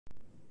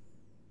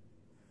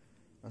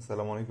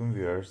আসসালামু আলাইকুম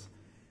viewers.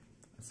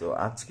 So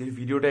আজকের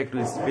ভিডিওটা একটু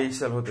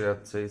স্পেশাল হতে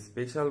যাচ্ছে।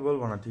 স্পেশাল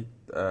বলবো না, ঠিক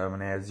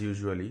মানে অ্যাজ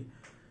ইউজুয়ালি।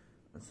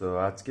 সো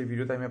আজকের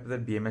ভিডিওতে আমি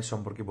আপনাদের বিএমএস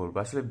সম্পর্কে বলবো।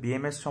 আসলে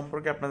বিএমএস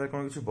সম্পর্কে আপনাদের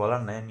কোনো কিছু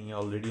বলার নাই, আমি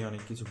অলরেডি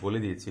অনেক কিছু বলে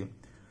দিয়েছি।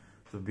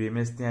 তো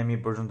বিএমএস নিয়ে আমি এ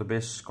পর্যন্ত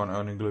বেশ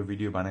অনেকগুলো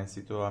ভিডিও বানাইছি।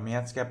 তো আমি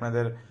আজকে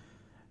আপনাদের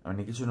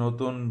মানে কিছু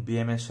নতুন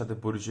বিএমএস সাথে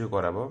পরিচয়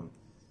করাবো।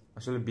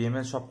 আসলে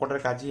বিএমএস সবকটার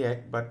কাজই এক,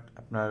 বাট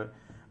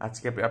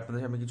আজকে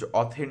আপনাদের সামনে কিছু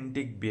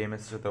অথেন্টিক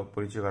বিএমএস সাথে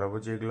পরিচয় করাবো,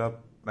 যেগুলো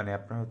মানে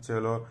আপনার হচ্ছে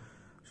হলো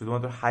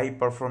শুধুমাত্র হাই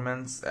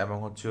পারফরমেন্স এবং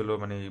হচ্ছে হলো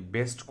মানে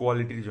বেস্ট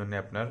কোয়ালিটির জন্য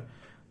আপনার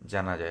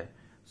জানা যায়।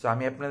 সো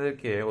আমি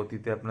আপনাদেরকে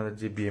অতীতে আপনাদের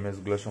যে বিএমএস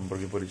গুলো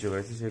সম্পর্কে পরিচয়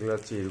করেছি, সেগুলো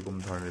হচ্ছে এরকম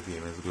ধরনের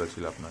বিএমএস গুলো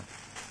ছিল আপনার।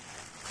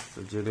 তো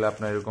যেগুলো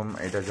আপনার এরকম,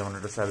 এটা যেমন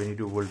একটা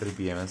 72 ভোল্টের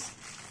বিএমএস।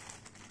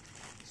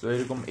 সো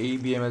এরকম এই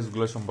বিএমএস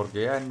গুলো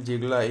সম্পর্কে, অ্যান্ড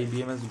যেগুলো এই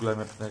বিএমএস গুলো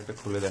আমি আপনাদের একটা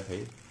খুলে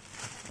দেখাই।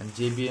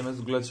 যে বিএমএস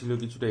গুলো ছিল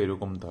কিছুটা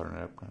এরকম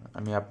ধরনের।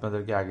 আমি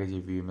আপনাদেরকে আগে যে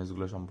বিএমএস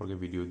গুলো সম্পর্কে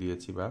ভিডিও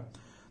দিয়েছি, বা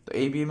তো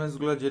এই বিএমএস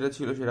গুলো যেটা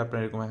ছিল সেটা আপনার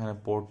এরকম এখানে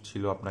পোর্ট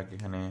ছিল, আপনাকে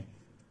এখানে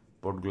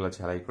পোর্টগুলো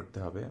ছাড়াই করতে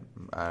হবে।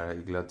 আর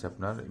এগুলো হচ্ছে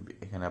আপনার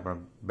এখানে আপনার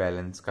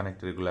ব্যালেন্স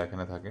কানেক্টর এগুলো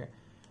এখানে থাকে,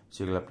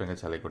 সেগুলো আপনাকে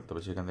ছাড়াই করতে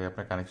হবে, সেখান থেকে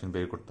আপনার কানেকশন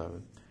বের করতে হবে।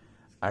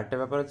 আরেকটা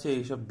ব্যাপার হচ্ছে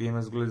এইসব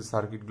বিএমএস গুলো যে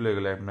সার্কিটগুলো,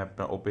 এগুলো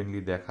আপনার ওপেনলি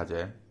দেখা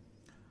যায়,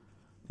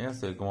 ঠিক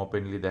আছে, এরকম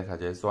ওপেনলি দেখা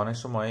যায়। সো অনেক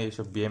সময়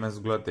এইসব বিএমএস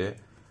গুলোতে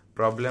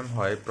প্রবলেম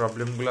হয়।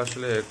 প্রবলেমগুলো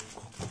আসলে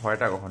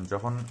হয়টা কখন,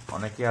 যখন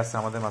অনেকে আছে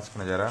আমাদের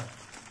মাঝখানে যারা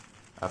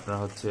আপনার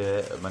হচ্ছে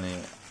মানে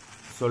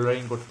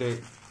সোল্ডারিং করতে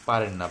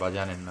পারেন না বা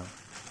জানেন না,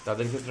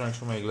 তাদের ক্ষেত্রে অনেক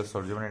সময় এগুলো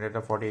সলভ, যেমন এটা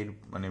একটা 48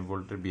 মানে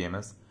ভোল্টের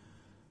বিএমএস,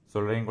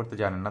 সোল্ডারিং করতে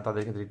জানেন না,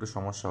 তাদের ক্ষেত্রে একটু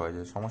সমস্যা হয়ে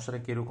যায়। সমস্যাটা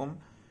কীরকম,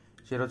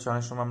 সেটা হচ্ছে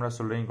অনেক সময় আমরা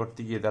সোল্ডারিং করতে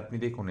গিয়ে আপনি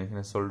দেখুন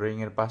এখানে সোল্ডারিং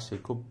এর পাশে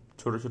খুব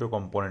ছোট ছোট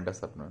কম্পোনেন্ট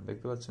আছে, আপনারা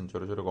দেখতে পাচ্ছেন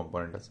ছোট ছোট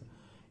কম্পোনেন্ট আছে,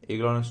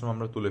 এগুলো অনেক সময়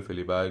আমরা তুলে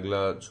ফেলি বা এগুলো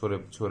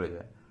ছড়ে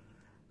যায়।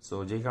 সো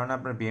যেই কারণে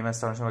আপনার বিএমএস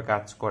অনেক সময়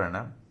কাজ করে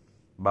না,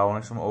 বা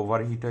অনেক সময়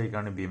ওভারহিট হয়, এই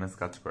কারণে বিএমএস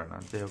কাজ করে না।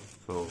 যাই হোক,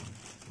 সো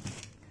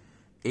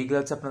এইগুলো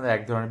হচ্ছে আপনাদের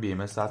এক ধরনের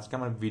বিএমএস। আজকে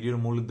আমার ভিডিওর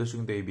মূল উদ্দেশ্য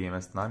কিন্তু এই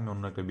বিএমএস না, আমি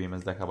অন্য একটা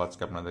বিএমএস দেখাবো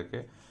আজকে আপনাদেরকে,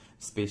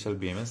 স্পেশাল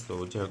বিএমএস। তো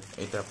যাই হোক,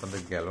 এটা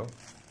আপনাদের গেল।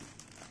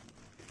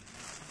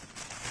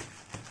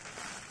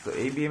 তো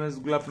এই বিএমএস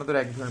গুলো আপনাদের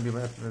এক ধরনের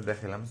বিএমএস আপনাদের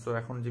দেখালাম। সো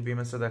এখন যে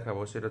বিএমএসটা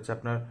দেখাবো সেটা হচ্ছে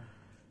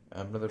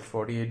আপনাদের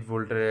 48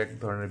 ভোল্টের এক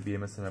ধরনের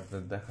বিএমএস আমি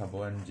আপনাদের দেখাবো,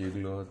 অ্যান্ড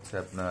যেগুলো হচ্ছে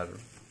আপনার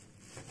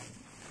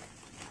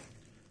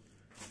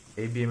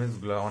এই বিএমএস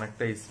গুলো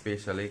অনেকটাই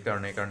স্পেশাল এই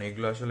কারণে, কারণ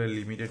এগুলো আসলে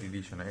লিমিটেড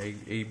এডিশন।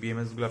 এই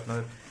বিএমএস গুলো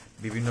আপনার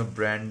বিভিন্ন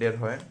ব্র্যান্ডের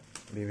হয়,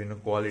 বিভিন্ন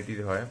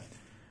কোয়ালিটির হয়,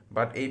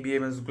 বাট এই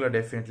বিএমএস গুলো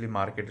ডেফিনেটলি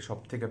মার্কেটে সব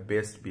থেকে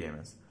বেস্ট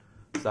বিএমএস।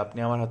 তো আপনি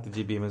আমার হাতে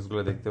যে বিএমএস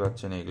গুলো দেখতে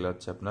পাচ্ছেন, এগুলো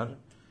হচ্ছে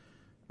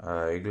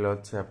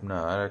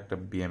আপনার একটা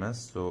বিএমএস।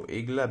 তো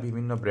এইগুলা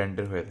বিভিন্ন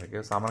ব্র্যান্ডের হয়ে থাকে।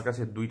 তো আমার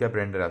কাছে দুইটা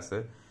ব্র্যান্ডের আছে।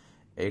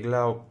 এগুলা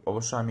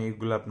অবশ্য আমি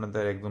এইগুলো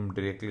আপনাদের একদম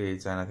ডিরেক্টলি এই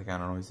চায়না থেকে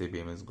আনানো হয়েছে এই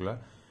বিএমএস গুলা।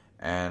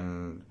 অ্যান্ড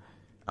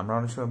আমরা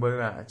অনেক সময় বলি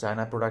না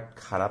চায়না প্রোডাক্ট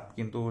খারাপ,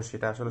 কিন্তু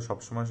সেটা আসলে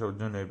সবসময় সবার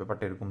জন্য এই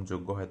ব্যাপারটা এরকম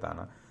যোগ্য হয় তা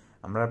না।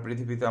 আমরা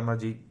পৃথিবীতে আমরা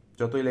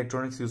যত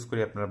ইলেকট্রনিক্স ইউজ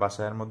করি, আপনার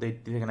বাসার মধ্যে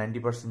 80 থেকে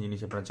 90% জিনিস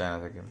আপনার চায়না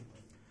থাকে।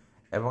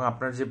 এবং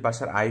আপনার যে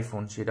বাসার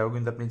আইফোন, সেটাও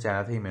কিন্তু আপনি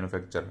চায়না থেকেই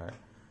ম্যানুফ্যাকচার হয়।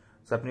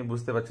 সো আপনি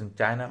বুঝতে পারছেন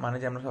চায়না মানে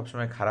যে আমরা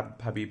সবসময় খারাপ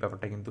ভাবি,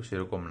 ব্যাপারটা কিন্তু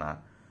সেরকম না।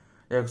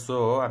 সো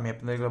আমি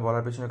আপনাদের এগুলো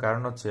বলার পেছনে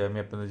কারণ হচ্ছে, আমি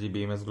আপনাদের যে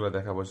বিএমএস গুলো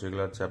দেখাবো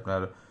সেগুলো হচ্ছে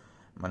আপনার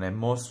মানে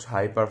মোস্ট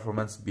হাই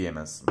পারফরমেন্স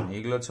বিএমএস।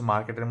 এগুলো হচ্ছে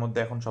মার্কেটের মধ্যে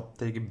এখন সব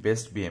থেকে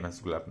বেস্ট বিএমএস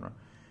গুলো আপনার।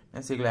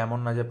 সেগুলো এমন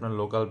না যে আপনার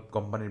লোকাল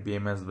কোম্পানির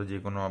বিএমএস বা যে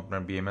কোনো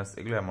আপনার বিএমএস,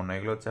 এগুলো এমন না।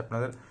 এগুলো হচ্ছে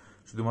আপনাদের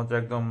শুধুমাত্র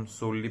একদম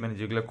সোললি মানে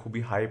যেগুলো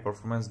খুবই হাই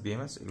পারফরমেন্স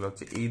বিএমএস, এগুলো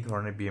হচ্ছে এই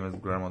ধরনের বিএমএস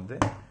গুলোর মধ্যে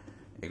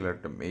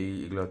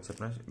এগুলো হচ্ছে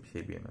আপনার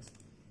সেই বিএমএস।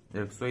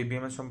 সো এই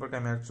বিএমএস সম্পর্কে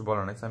আমি একটু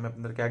বলা নাই। আমি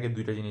আপনাদেরকে আগে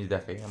দুইটা জিনিস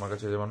দেখাই। আমার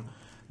কাছে যেমন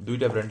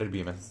দুইটা ব্র্যান্ডের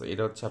বিএমএস আছে।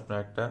 এটা হচ্ছে আপনার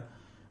একটা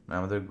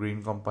আমাদের গ্রিন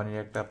কোম্পানির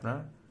একটা আপনার,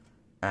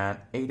 অ্যান্ড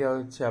এটা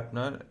হচ্ছে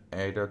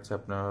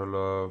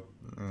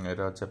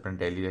আপনার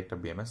ডেইলির একটা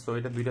বিএমএস। তো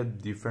এটা দুইটা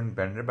ডিফারেন্ট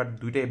ব্র্যান্ডের, বাট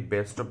দুইটাই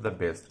বেস্ট অফ দ্য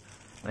বেস্ট।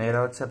 মানে এরা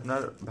হচ্ছে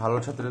আপনার ভালো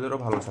ছাত্রদেরও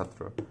ভালো ছাত্র।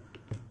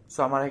 সো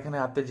আমার এখানে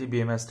হাতে যে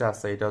বিএমএসটা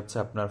আছে, এটা হচ্ছে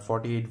আপনার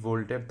 48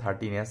 ভোল্টের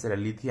 13S। এটা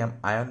লিথিয়াম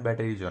আয়ন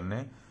ব্যাটারির জন্য,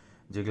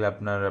 যেগুলো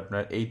আপনার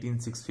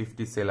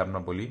 18650 সেল আমরা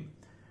বলি।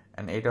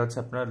 অ্যান্ড এটা হচ্ছে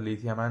আপনার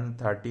লিথিয়াম আয়ন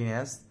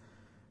 13S।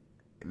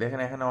 দেখেন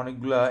এখানে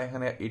অনেকগুলা,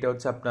 এটা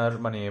হচ্ছে আপনার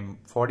মানে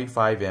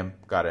 45 অ্যাম্প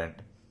কারেন্ট,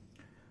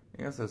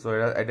 ঠিক আছে। সো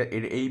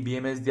এই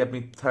বিএমএস দিয়ে আপনি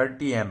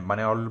 30 অ্যাম্প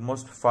মানে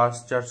অলমোস্ট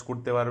ফাস্ট চার্জ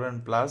করতে পারবেন,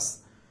 প্লাস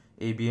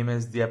এই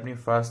বিএমএস দিয়ে আপনি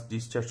ফাস্ট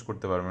ডিসচার্জ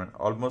করতে পারবেন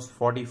অলমোস্ট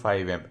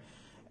 45 অ্যাম্প।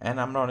 অ্যান্ড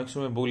আমরা অনেক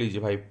সময় বলি যে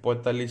ভাই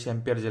 45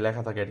 অ্যাম্পিয়ার যে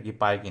লেখা থাকে এটা কি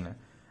পায় কিনা।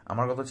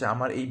 আমার কথা হচ্ছে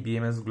আমার এই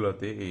বিএমএস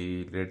গুলোতে, এই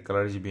রেড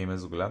কালারের যে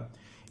বিএমএস গুলা,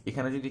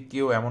 এখানে যদি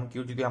কেউ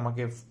যদি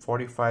আমাকে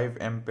 45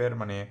 অ্যাম্পের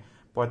মানে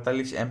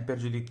 45 অ্যাম্পের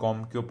যদি কম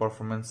কেউ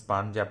পারফরমেন্স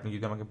পান, যে আপনি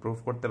যদি আমাকে প্রুভ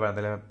করতে পারেন,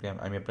 তাহলে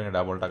আমি আপনাকে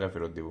ডাবল টাকা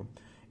ফেরত দেবো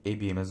এই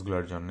বিএমএস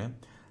গুলোর জন্য।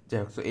 যাই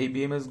হোক, এই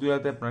বিএমএস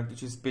গুলোতে আপনার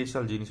কিছু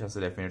স্পেশাল জিনিস আছে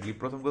ডেফিনেটলি।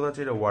 প্রথম কথা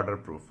হচ্ছে এটা ওয়াটার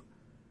প্রুফ।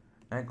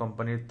 হ্যাঁ,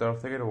 কোম্পানির তরফ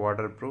থেকে এটা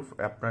ওয়াটার প্রুফ।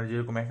 আপনার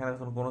যেরকম এখানে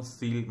কোনো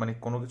সিল মানে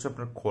কোনো কিছু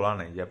আপনার খোলা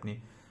নেই যে আপনি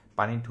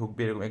পানি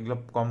ঢুকবে এরকম, এগুলো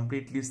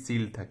কমপ্লিটলি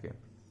সিল থাকে।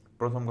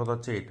 প্রথম কথা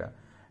হচ্ছে এটা।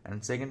 অ্যান্ড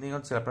সেকেন্ড থিং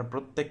হচ্ছে আপনার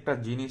প্রত্যেকটা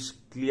জিনিস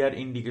ক্লিয়ার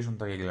ইন্ডিকেশন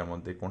থাকে এগুলোর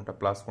মধ্যে, কোনটা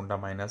প্লাস কোনটা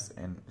মাইনাস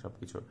এন্ড সব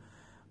কিছু।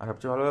 আর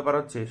সবচেয়ে ভালো ব্যাপার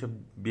হচ্ছে এইসব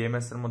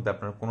বিএমএস এর মধ্যে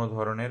আপনার কোনো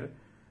ধরনের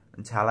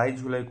ঝালাই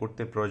ঝুলাই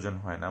করতে প্রয়োজন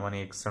হয় না, মানে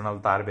এক্সটার্নাল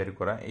তার বের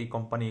করা, এই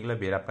কোম্পানি এগুলো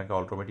বের আপনাকে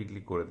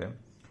অটোমেটিকলি করে দেয়।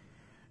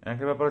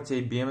 একটা ব্যাপার হচ্ছে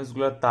এই বিএমএস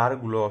গুলোর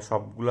তারগুলো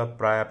সবগুলো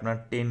প্রায় আপনার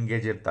 10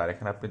 গেজের তার,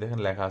 এখানে আপনি দেখেন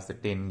লেখা আছে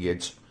 10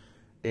 গেজ।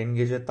 10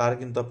 গেজের তার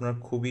কিন্তু আপনার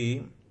খুবই,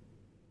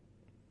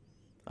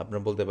 আপনার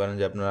বলতে পারেন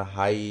যে আপনার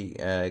হাই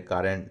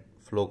কারেন্ট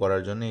ফ্লো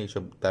করার জন্য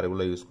এইসব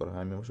তারগুলো ইউজ করা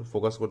হয়। আমি অবশ্য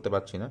ফোকাস করতে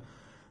পারছি না,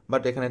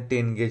 বাট এখানে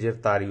 10 গেজের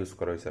তার ইউজ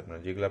করা হয়েছে আপনার,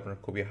 যেগুলো আপনার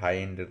খুবই হাই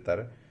এন্ডের তার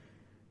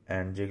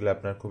অ্যান্ড যেগুলো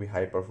আপনার খুবই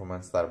হাই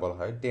পারফরমেন্স তার বলা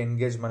হয়। 10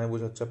 গেজ মানে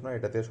বোঝাচ্ছে আপনার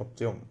এটাতে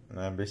সবচেয়ে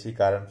বেশি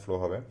কারেন্ট ফ্লো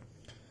হবে।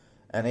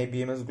 অ্যান্ড এই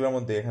বিএমএসগুলোর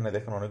মধ্যে এখানে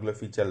দেখেন অনেকগুলো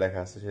ফিচার লেখা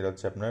আছে, সেটা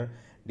হচ্ছে আপনার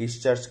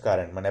ডিসচার্জ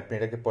কারেন্ট, মানে আপনি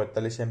এটাকে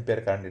 45 অ্যাম্পিয়ার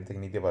কারেন্ট এর থেকে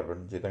নিতে পারবেন,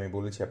 যেটা আমি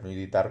বলেছি আপনি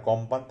যদি তার কম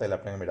পান তাহলে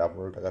আপনাকে আমি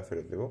ডাবল টাকা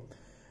ফেরত দেবো।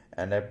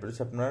 অ্যান্ড এরপর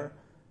হচ্ছে আপনার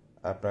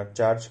আপনার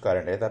চার্জ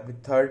কারেন্ট, এতে আপনি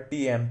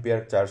 30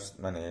 অ্যাম্পিয়ার চার্জ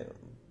মানে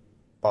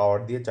পাওয়ার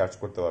দিয়ে চার্জ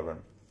করতে পারবেন।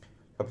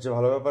 সবচেয়ে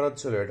ভালো ব্যাপার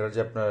হচ্ছিল এটার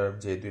যে আপনার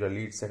যে দুইটা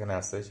লিডস এখানে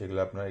আছে সেগুলো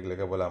আপনার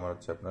এগুলোকে বলে আমার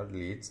হচ্ছে আপনার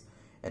লিডস।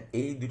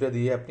 এই দুইটা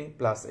দিয়ে আপনি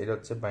প্লাস, এটা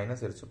হচ্ছে মাইনাস,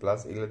 এটা হচ্ছে প্লাস,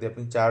 এগুলো দিয়ে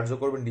আপনি চার্জও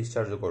করবেন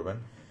ডিসচার্জও করবেন।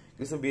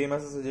 কিছু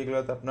বিএমএস আছে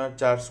যেগুলোতে আপনার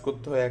চার্জ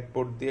করতে হয় এক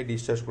পোর্ট দিয়ে,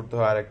 ডিসচার্জ করতে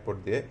হয় আর এক পোর্ট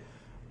দিয়ে,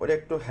 ওটা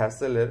একটু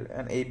হ্যাসেলের।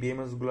 অ্যান্ড এই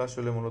বিএমএস গুলো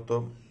আসলে মূলত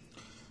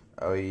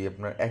ওই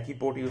আপনার একই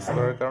পোর্ট ইউজ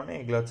করার কারণে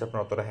এগুলো হচ্ছে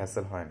আপনার অতটা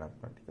হ্যাসেল হয় না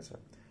আপনার, ঠিক আছে।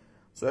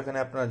 সো এখানে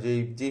আপনার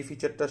যেই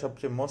ফিচারটা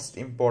সবচেয়ে মোস্ট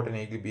ইম্পর্টেন্ট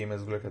এই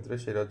বিএমএস গুলোর ক্ষেত্রে,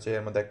 সেটা হচ্ছে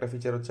এর মধ্যে একটা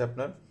ফিচার হচ্ছে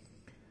আপনার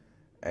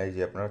এই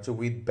যে আপনার হচ্ছে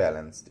উইথ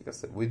ব্যালেন্স, ঠিক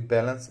আছে। উইথ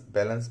ব্যালেন্স,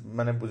 ব্যালেন্স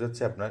মানে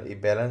বোঝাচ্ছে আপনার এই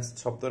ব্যালেন্স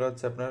শব্দটা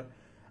হচ্ছে আপনার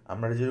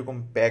আমরা যেরকম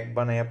প্যাক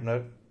বানাই আপনার,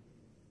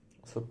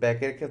 সো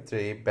প্যাকের ক্ষেত্রে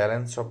এই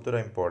ব্যালেন্স শব্দটা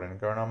ইম্পর্টেন্ট,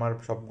 কারণ আমার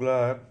সবগুলা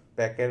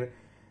প্যাকের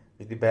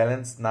যদি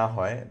ব্যালেন্স না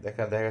হয়,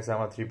 দেখা গেছে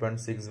আমার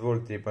 3.6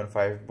 ভোল্ট,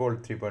 3.5 ভোল্ট,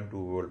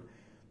 3.2 ভোল্ট,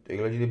 তো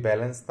এগুলো যদি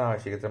ব্যালেন্স না হয়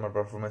সেক্ষেত্রে আমার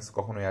পারফরমেন্স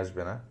কখনোই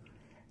আসবে না।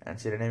 অ্যান্ড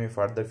সেটা নিয়ে আমি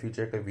ফার্দার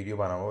ফিউচার একটা ভিডিও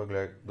বানাবো এগুলো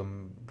একদম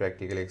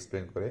প্র্যাকটিক্যালি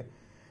এক্সপ্লেন করে,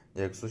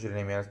 যাই হোক। সো সেটা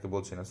নিয়ে আমি আজকে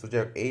বলছি না। সো যাই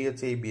হোক, এই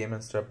হচ্ছে এই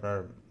বিএমএসটা আপনার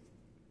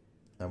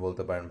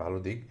বলতে পারেন ভালো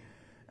দিক।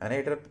 অ্যান্ড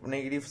এটার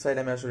নেগেটিভ সাইড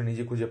আমি আসলে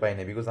নিজে খুঁজে পাই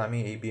না, বিকজ আমি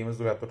এই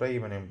বিএমএসগুলো এতটাই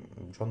মানে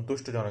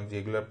সন্তুষ্টজনক যে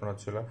এগুলো আপনার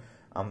হচ্ছিল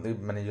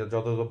মানে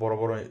যত বড়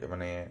বড়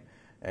মানে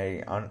এই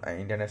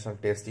ইন্টারন্যাশনাল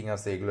টেস্টিং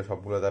আছে এগুলো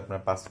সবগুলোতে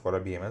আপনার পাস করা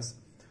বিএমএস।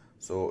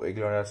 সো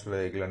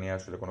এগুলো নিয়ে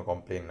আসলে কোনো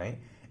কমপ্লেন নাই।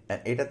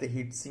 অ্যান্ড এটাতে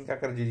হিটসিঙ্ক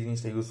আকারে যে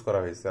জিনিসটা ইউজ করা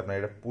হয়েছে আপনার,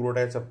 এটা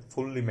পুরোটাই হচ্ছে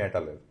ফুললি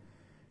মেটালের,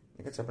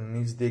 ঠিক আছে। আপনার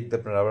নিচ দেখতে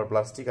আপনার রাবার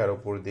প্লাস্টিক আর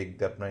উপরে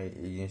দেখতে আপনার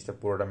এই জিনিসটা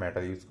পুরোটা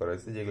মেটাল ইউজ করা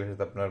হয়েছে, যেগুলোর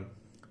সাথে আপনার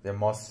যে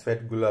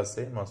মসফেটগুলো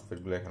আছে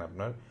মসফেটগুলো এখানে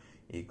আপনার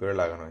এই করে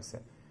লাগানো হয়েছে।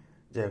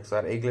 যাই হোক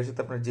স্যার, এইগুলোর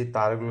সাথে আপনার যে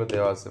তারগুলো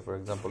দেওয়া আছে, ফর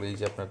এক্সাম্পল এই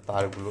যে আপনার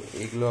তারগুলো,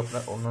 এইগুলো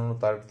আপনার অন্যান্য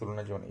তার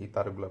তুলনায় যেমন এই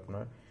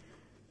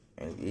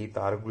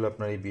তারগুলো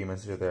আপনার এই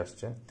বিএমএস এর সাথে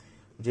আসছে।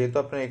 যেহেতু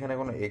আপনার এখানে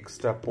কোনো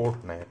এক্সট্রা পোর্ট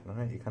নাই আপনার,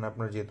 হ্যাঁ এখানে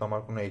আপনার যেহেতু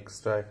আমার কোনো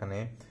এক্সট্রা এখানে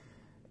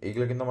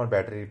এইগুলো কিন্তু আমার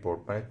ব্যাটারি পোর্ট,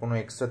 মানে কোনো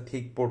এক্সট্রা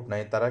থিক পোর্ট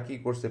নাই, তারা কি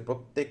করছে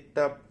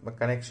প্রত্যেকটা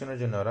কানেকশনের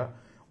জন্য ওরা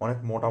অনেক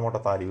মোটা মোটা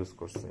তার ইউজ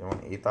করছে, এবং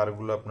এই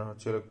তারগুলো আপনার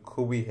হচ্ছে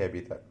খুবই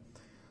হেভি তার।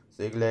 সো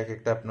এগুলো এক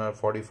একটা আপনার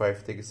 45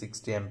 থেকে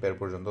 60 অ্যাম্পিয়ার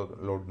পর্যন্ত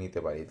লোড নিতে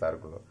পারে এই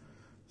তারগুলো।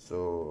 সো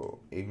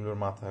এইগুলোর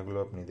মাথাগুলো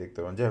আপনি দেখতে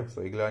পারেন। যাই হোক, সো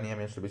এগুলো নিয়ে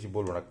আমি আসলে বেশি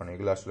বলবো না, কারণ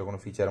এগুলো আসলে কোনো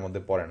ফিচারের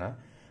মধ্যে পড়ে না,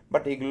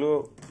 বাট এগুলো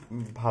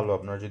ভালো।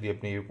 আপনার যদি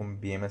আপনি এরকম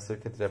বিএমএস এর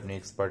ক্ষেত্রে আপনি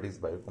এক্সপার্টিস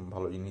বা এরকম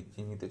ভালো জিনিস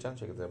নিতে চান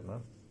সেক্ষেত্রে আপনার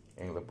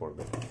এগুলো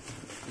পড়বে।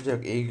 যাই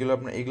হোক,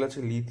 এগুলো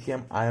হচ্ছে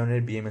লিথিয়াম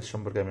আয়নের বিএমএস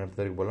সম্পর্কে আমি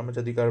আপনাদেরকে বললাম।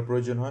 যদি কারো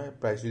প্রয়োজন হয়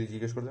প্রাইস যদি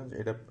জিজ্ঞেস করতেন,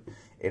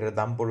 এটার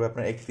দাম পড়বে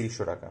আপনার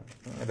 3100 টাকা।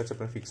 এটা হচ্ছে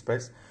আপনার ফিক্সড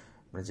প্রাইস,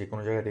 মানে যে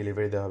কোনো জায়গায়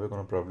ডেলিভারি দেওয়া হবে,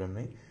 কোনো প্রবলেম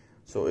নেই।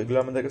 সো এগুলো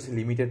আমাদের কাছে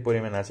লিমিটেড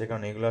পরিমাণ আছে,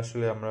 কারণ এগুলো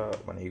আসলে আমরা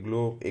মানে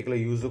এগুলো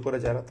ইউজও করে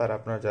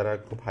যারা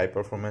খুব হাই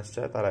পারফরমেন্স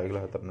চায় তারা এগুলো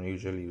হয়তো আপনার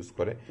ইউজুয়ালি ইউজ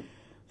করে।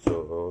 সো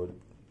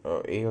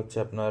এই হচ্ছে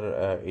আপনার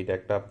এটা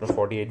একটা আপনার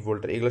 48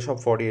 ভোল্টের, এগুলো সব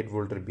 48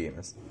 ভোল্টের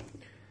বিএমএস।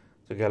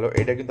 তো গেল,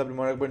 এটা কিন্তু আপনি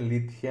মনে রাখবেন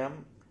লিথিয়াম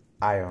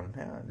আয়ন,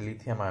 হ্যাঁ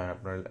লিথিয়াম আয়ন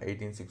আপনার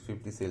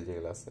 18650 সেল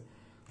যেগুলো আছে।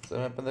 সো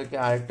আমি আপনাদেরকে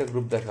আরেকটা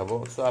গ্রুপ দেখাবো।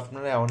 সো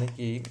আপনারা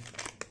অনেকে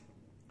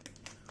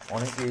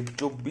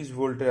 24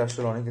 ভোল্টের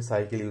আসলে অনেকে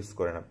সাইকেল ইউজ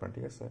করেন আপনার,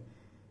 ঠিক আছে।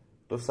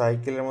 তো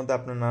সাইকেলের মধ্যে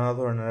আপনার নানা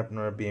ধরনের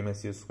আপনারা বিএমএস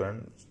ইউজ করেন,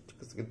 ঠিক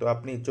আছে। কিন্তু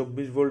আপনি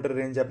 24 ভোল্টের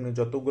রেঞ্জে আপনি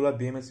যতগুলো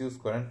বিএমএস ইউজ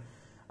করেন,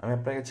 আমি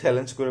আপনাকে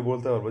চ্যালেঞ্জ করে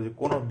বলতে পারবো যে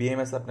কোনো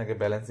বিএমএস আপনাকে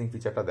ব্যালেন্সিং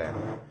ফিচারটা দেয়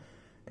না।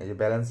 এই যে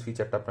ব্যালেন্স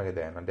ফিচারটা আপনাকে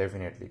দেয় না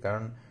ডেফিনেটলি,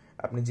 কারণ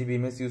আপনি যে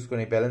বিএমএস ইউজ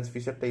করেন এই ব্যালেন্স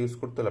ফিচারটা ইউজ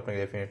করতে হলে আপনাকে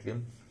ডেফিনেটলি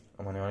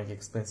মানে অনেক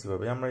এক্সপেন্সিভ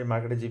হবে। আমরা এই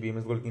মার্কেটে যে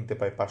বিএমএসগুলো কিনতে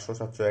পাই 500,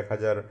 700,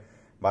 1000,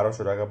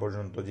 1200 টাকা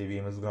পর্যন্ত যে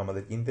বিএমএসগুলো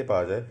আমাদের কিনতে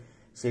পাওয়া যায়,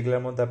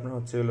 সেগুলোর মধ্যে আপনার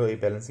হচ্ছে হলো এই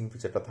ব্যালেন্সিং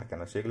ফিচারটা থাকে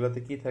না। সেগুলোতে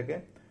কি থাকে,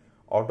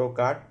 অটো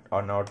কাট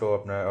আর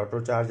আপনার auto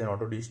charge and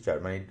auto discharge,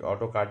 মানে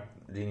অটো কাট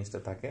জিনিসটা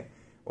থাকে,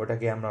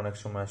 ওটাকে আমরা অনেক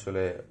সময়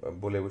আসলে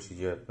বলে বসি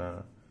যে আপনার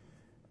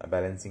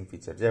ব্যালেন্সিং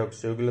ফিচার। যাই হোক,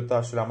 সেগুলো তো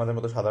আসলে আমাদের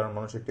মতো সাধারণ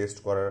মানুষের টেস্ট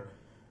করার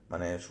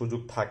মানে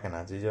সুযোগ থাকে না,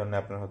 যে জন্য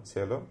আপনার হচ্ছে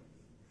হলো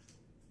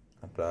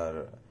আপনার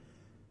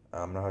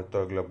আমরা হয়তো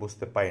এগুলো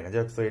বুঝতে পারি না।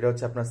 যাই হোক, এটা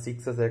হচ্ছে আপনার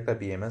 6S একটা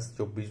বিএমএস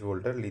 24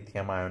 ভোল্টের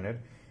লিথিয়াম আয়নের,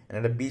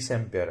 এটা 20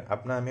 অ্যাম্পিয়ার।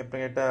 আমি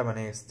আপনাকে একটা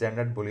মানে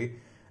স্ট্যান্ডার্ড বলি,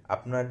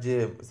 আপনার যে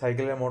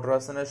সাইকেলের মোটর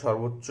আছে না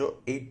সর্বোচ্চ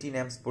 18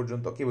 অ্যাম্পস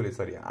পর্যন্ত, কি বলি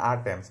সরি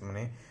 8 অ্যাম্পস,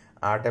 মানে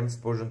 8 অ্যাম্পস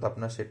পর্যন্ত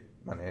আপনার সে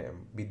মানে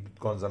বিদ্যুৎ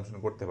কনজাম্পশন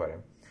করতে পারে।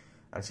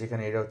 আর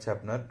সেখানে এটা হচ্ছে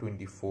আপনার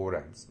 24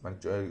 অ্যাম্পস, মানে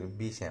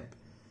 20 অ্যাম্প।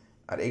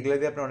 আর এগুলা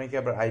দিয়ে আপনি অনেকে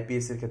আবার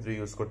আইপিএস এর ক্ষেত্রে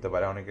ইউজ করতে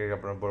পারে, অনেকে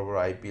আপনার বড় বড়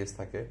আইপিএস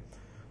থাকে।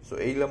 সো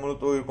এইগুলা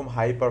মূলত ওইরকম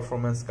হাই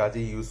পারফরমেন্স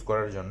কাজে ইউজ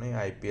করার জন্য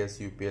আইপিএস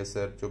ইউপিএস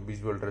এর 24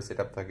 ভোল্টের সেট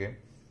আপ থাকে।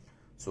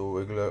 সো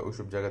ওইগুলো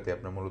ওইসব জায়গাতে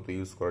আপনার মূলত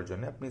ইউজ করার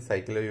জন্য আপনি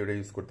সাইকেলের ওটা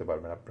ইউজ করতে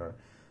পারবেন আপনার।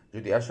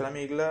 যদি আসলে আমি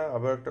এগুলা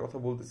আবার একটা কথা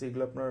বলতেছি,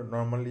 এগুলো আপনার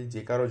নর্মালি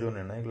যে কারো জন্য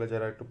না, এগুলো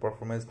যারা একটু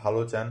পারফরমেন্স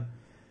ভালো চান,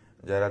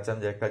 যারা চান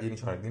যে একটা জিনিস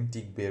অনেকদিন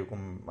টিকবে এরকম,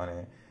 মানে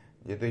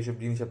যেহেতু এইসব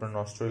জিনিস আপনার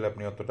নষ্ট হলে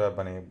আপনি অতটা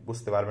মানে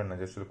বুঝতে পারবেন না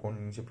যে আসলে কোন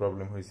জিনিসে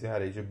প্রবলেম হয়েছে,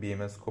 আর এইসব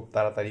বিএমএস খুব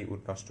তাড়াতাড়ি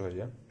নষ্ট হয়ে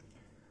যায়।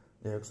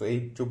 যাই হোক, এই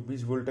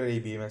 24 ভোল্টের এই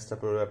বিএমএসটা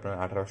পড়বে আপনার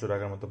 1800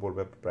 টাকার মতো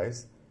পড়বে প্রাইস।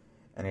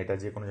 অ্যান্ড এটা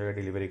যে কোনো জায়গায়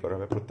ডেলিভারি করা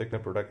হবে, প্রত্যেকটা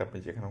প্রোডাক্ট আপনি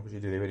যেখানে খুশি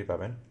ডেলিভারি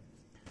পাবেন।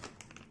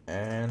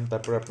 অ্যান্ড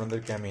তারপর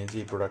আপনাদেরকে আমি যে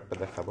প্রোডাক্টটা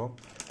দেখাবো,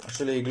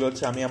 আসলে এগুলো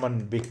হচ্ছে আমি আমার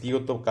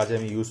ব্যক্তিগত কাজে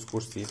আমি ইউজ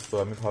করছি। তো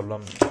আমি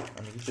ভাবলাম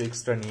আমি কিছু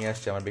এক্সট্রা নিয়ে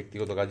আসছি আমার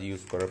ব্যক্তিগত কাজে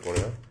ইউজ করার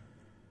পরেও।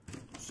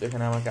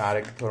 সেখানে আমাকে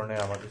আরেক ধরনের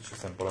আমার কিছু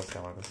স্যাম্পল আছে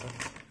আমার কাছে।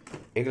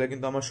 এগুলো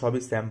কিন্তু আমার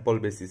সবই স্যাম্পল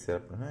বেসিসে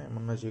আপনার, হ্যাঁ,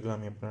 এমন না যেগুলো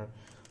আমি আপনার,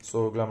 সো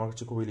ওগুলো আমার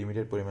কাছে খুবই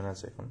লিমিটেড পরিমাণে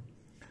আছে এখন।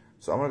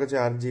 সো আমার কাছে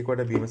আর যে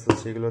কয়টা বিএমএস আছে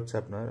সেগুলো হচ্ছে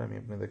আপনার, আমি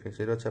আপনার দেখে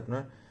সেটা হচ্ছে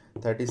আপনার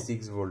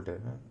 36 ভোল্টের,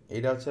 হ্যাঁ।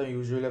 এটা হচ্ছে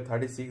ইউজুয়ালি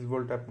 36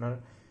 ভোল্ট আপনার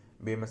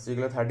বিএমএস,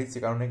 যেগুলো 36,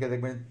 কারণ একে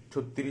দেখবেন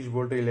 36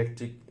 ভোল্টের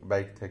ইলেকট্রিক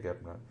বাইক থাকে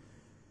আপনার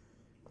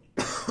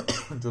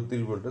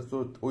 34 ভোল্টের। তো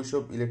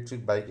ওইসব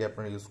ইলেকট্রিক বাইকে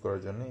আপনার ইউজ করার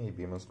জন্য এই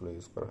বিএমএসগুলো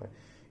ইউজ করা হয়।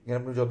 এখানে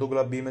আপনি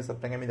যতগুলো বিএমএস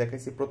আপনাকে আমি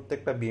দেখাইছি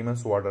প্রত্যেকটা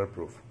বিএমএস ওয়াটার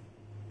প্রুফ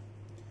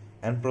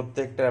অ্যান্ড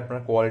প্রত্যেকটা আপনার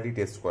কোয়ালিটি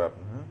টেস্ট করা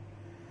আপনার, হ্যাঁ।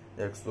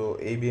 তো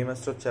এই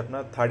বিএমএসটা হচ্ছে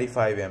আপনার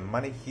 35 এম,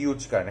 মানে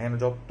হিউজ কারেন্ট। হ্যাঁ,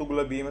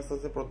 যতগুলো বিএমএস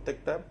আছে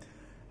প্রত্যেকটা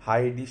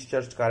হাই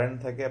ডিসচার্জ কারেন্ট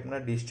থাকে, আপনার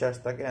ডিসচার্জ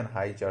থাকে অ্যান্ড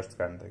হাই চার্জ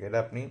কারেন্ট থাকে। এটা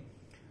আপনি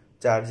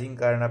চার্জিং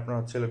কারেন্ট আপনার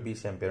হচ্ছে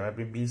 20 অ্যাম্পিয়ার, মানে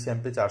আপনি 20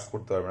 অ্যাম্পে চার্জ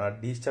করতে পারবেন। আর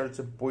ডিসচার্জ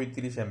হচ্ছে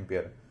 35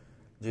 অ্যাম্পিয়ার,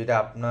 যেটা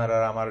আপনার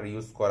আর আমার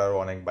ইউজ করার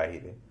অনেক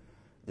বাহিরে।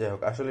 যাই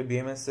হোক, আসলে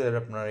বিএমএস এর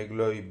আপনার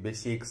এগুলো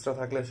বেশি এক্সট্রা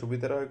থাকলে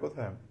সুবিধাটা হয়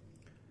কোথায়,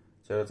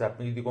 সেটা হচ্ছে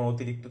আপনি যদি কোনো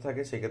অতিরিক্ত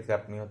থাকে সেক্ষেত্রে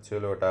আপনি হচ্ছে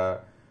হলো ওটা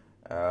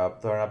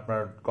ধরেন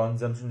আপনার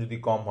কনজামশন যদি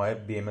কম হয়,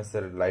 বিএমএস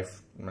এর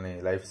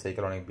লাইফ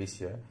সাইকেল অনেক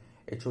বেশি হয়।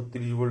 এই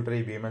 36 ভোল্টের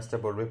এই বিএমএসটা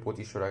পড়বে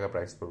 2500 টাকা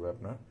প্রাইস পড়বে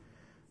আপনার।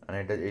 মানে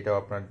এটাও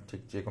আপনার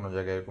ঠিক যে কোনো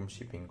জায়গায় এরকম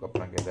শিপিং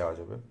আপনাকে দেওয়া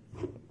যাবে।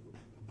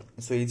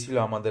 সো এই ছিল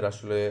আমাদের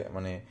আসলে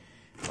মানে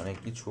মানে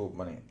কিছু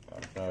মানে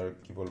আপনার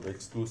কি বলবো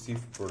এক্সক্লুসিভ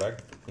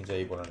প্রোডাক্ট, আপনি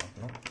যাই বলেন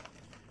এখনো।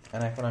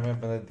 হ্যাঁ, এখন আমি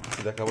আপনাদের কিছু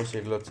দেখাবো,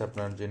 সেগুলো হচ্ছে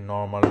আপনার যে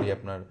নর্মালি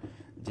আপনার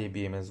যে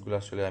বিএমএসগুলো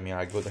আসলে আমি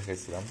আগেও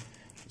দেখাইছিলাম,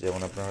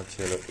 যেমন আপনার হচ্ছে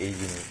হলো এই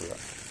জিনিসগুলো,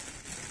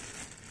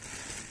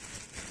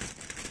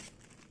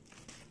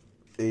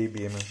 এই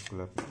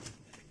বিএমএসগুলো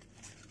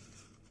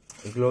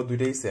এগুলো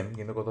দুইটাই সেম,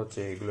 কিন্তু কথা হচ্ছে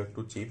এগুলো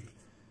একটু চিপ,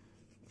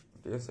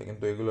 ঠিক আছে,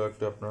 কিন্তু এগুলো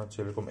একটু আপনার হচ্ছে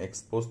এরকম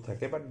এক্সপোজ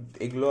থাকে। বাট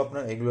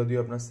এগুলো দিয়ে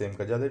আপনার সেম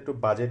কাজ, যাদের একটু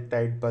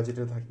টাইট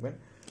বাজেটে থাকবেন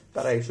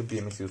তারা এইসব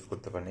বিএমএস ইউজ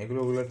করতে পারেন। এগুলো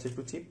হচ্ছে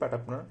একটু চিপ, বাট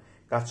আপনার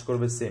কাজ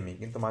করবে সেমই,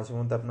 কিন্তু মাঝে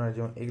মধ্যে আপনার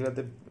যেমন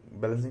এগুলোতে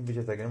ব্যালেন্সিং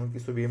ফিচার থাকে, যেমন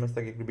কিছু বিএমএস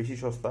থাকে একটু বেশি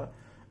সস্তা,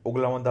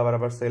 ওগুলোর মধ্যে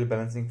আবার সেল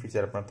ব্যালেন্সিং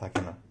ফিচার আপনার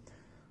থাকে না।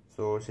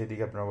 সো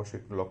সেদিকে আপনার অবশ্যই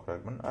একটু লক্ষ্য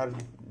রাখবেন। আর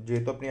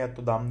যেহেতু আপনি এত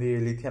দাম দিয়ে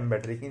লিথিয়াম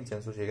ব্যাটারি কিনছেন,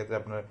 সো সেক্ষেত্রে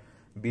আপনার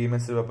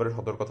বিএমএস এর ব্যাপারে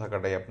সতর্ক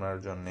থাকাটাই আপনার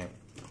জন্য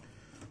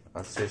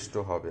শ্রেষ্ঠ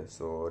হবে।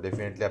 সো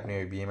ডেফিনেটলি আপনি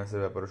ওই বিএমএস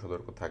এর ব্যাপারে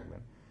সতর্ক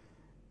থাকবেন।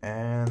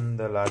 And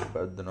the last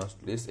but the not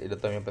list, এটা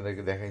তো আমি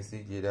আপনাদেরকে দেখাইছি,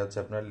 যেটা হচ্ছে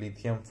আপনার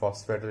লিথিয়াম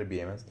ফসফেটের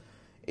বিএমএস।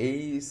 এই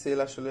সেল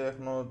আসলে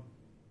এখনো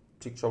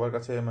ঠিক সবার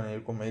কাছে মানে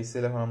এরকম এই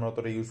সেল এখন আমরা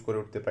অতটা ইউজ করে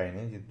উঠতে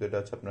পারিনি, যেহেতু এটা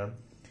হচ্ছে আপনার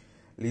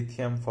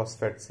লিথিয়াম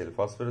ফসফেট সেল।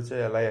 ফসফেট হচ্ছে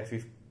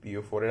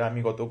LiFePO4 এর আমি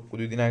গত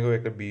 2 দিন আগেও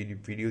একটা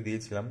ভিডিও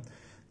দিয়েছিলাম,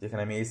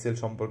 যেখানে আমি এই সেল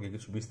সম্পর্কে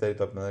কিছু বিস্তারিত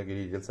আপনাদেরকে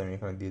ডিটেলস আমি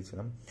এখানে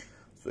দিয়েছিলাম।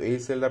 সো এই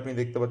সেলটা আপনি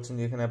দেখতে পাচ্ছেন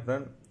যে এখানে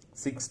আপনার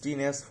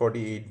 16S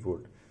 48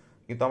 ভোল্ট,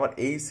 কিন্তু আমার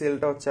এই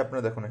সেলটা হচ্ছে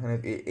আপনার দেখুন এখানে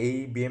এই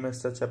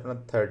বিএমএসটা হচ্ছে আপনার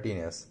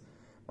 13S,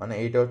 মানে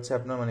এইটা হচ্ছে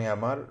আপনার মানে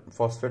আমার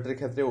ফসফেটের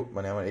ক্ষেত্রে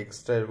মানে আমার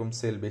এক্সট্রা এরকম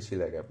সেল বেশি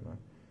লাগে আপনার,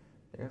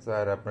 ঠিক আছে।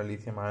 আর আপনার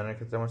লিথিয়াম আয়নের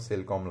ক্ষেত্রে আমার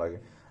সেল কম লাগে।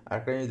 আর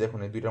একটা জিনিস দেখুন,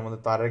 এই দুইটার মধ্যে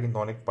তারের কিন্তু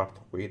অনেক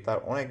পার্থক্য, এই তার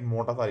অনেক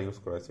মোটা তার ইউজ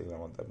করা হয়েছে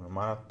এগুলোর মধ্যে আপনার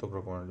মারাত্মক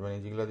রকমের, মানে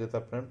যেগুলো যেহেতু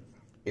আপনার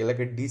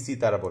এলাকায় ডিসি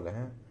তারা বলে,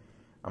 হ্যাঁ,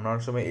 আমরা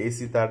অনেক সময়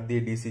এসি তার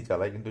দিয়ে ডিসি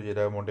চালাই, কিন্তু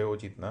যেটা মোটেও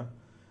উচিত না।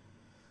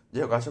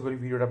 যাই হোক, আশা করি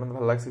ভিডিওটা আপনাদের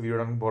ভালো লাগছে।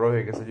 ভিডিওটা অনেক বড়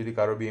হয়ে গেছে, যদি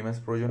কারো বিএমএস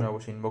প্রয়োজন হয়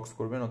অবশ্যই ইনবক্স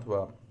করবেন, অথবা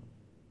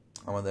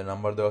আমাদের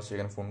নাম্বার দেওয়া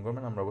সেখানে ফোন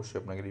করবেন, আমরা অবশ্যই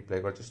আপনাকে রিপ্লাই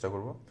করার চেষ্টা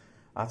করবো।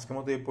 আজকের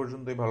মতো এই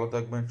পর্যন্তই, ভালো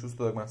থাকবেন, সুস্থ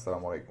থাকবেন,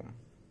 আসসালামু আলাইকুম।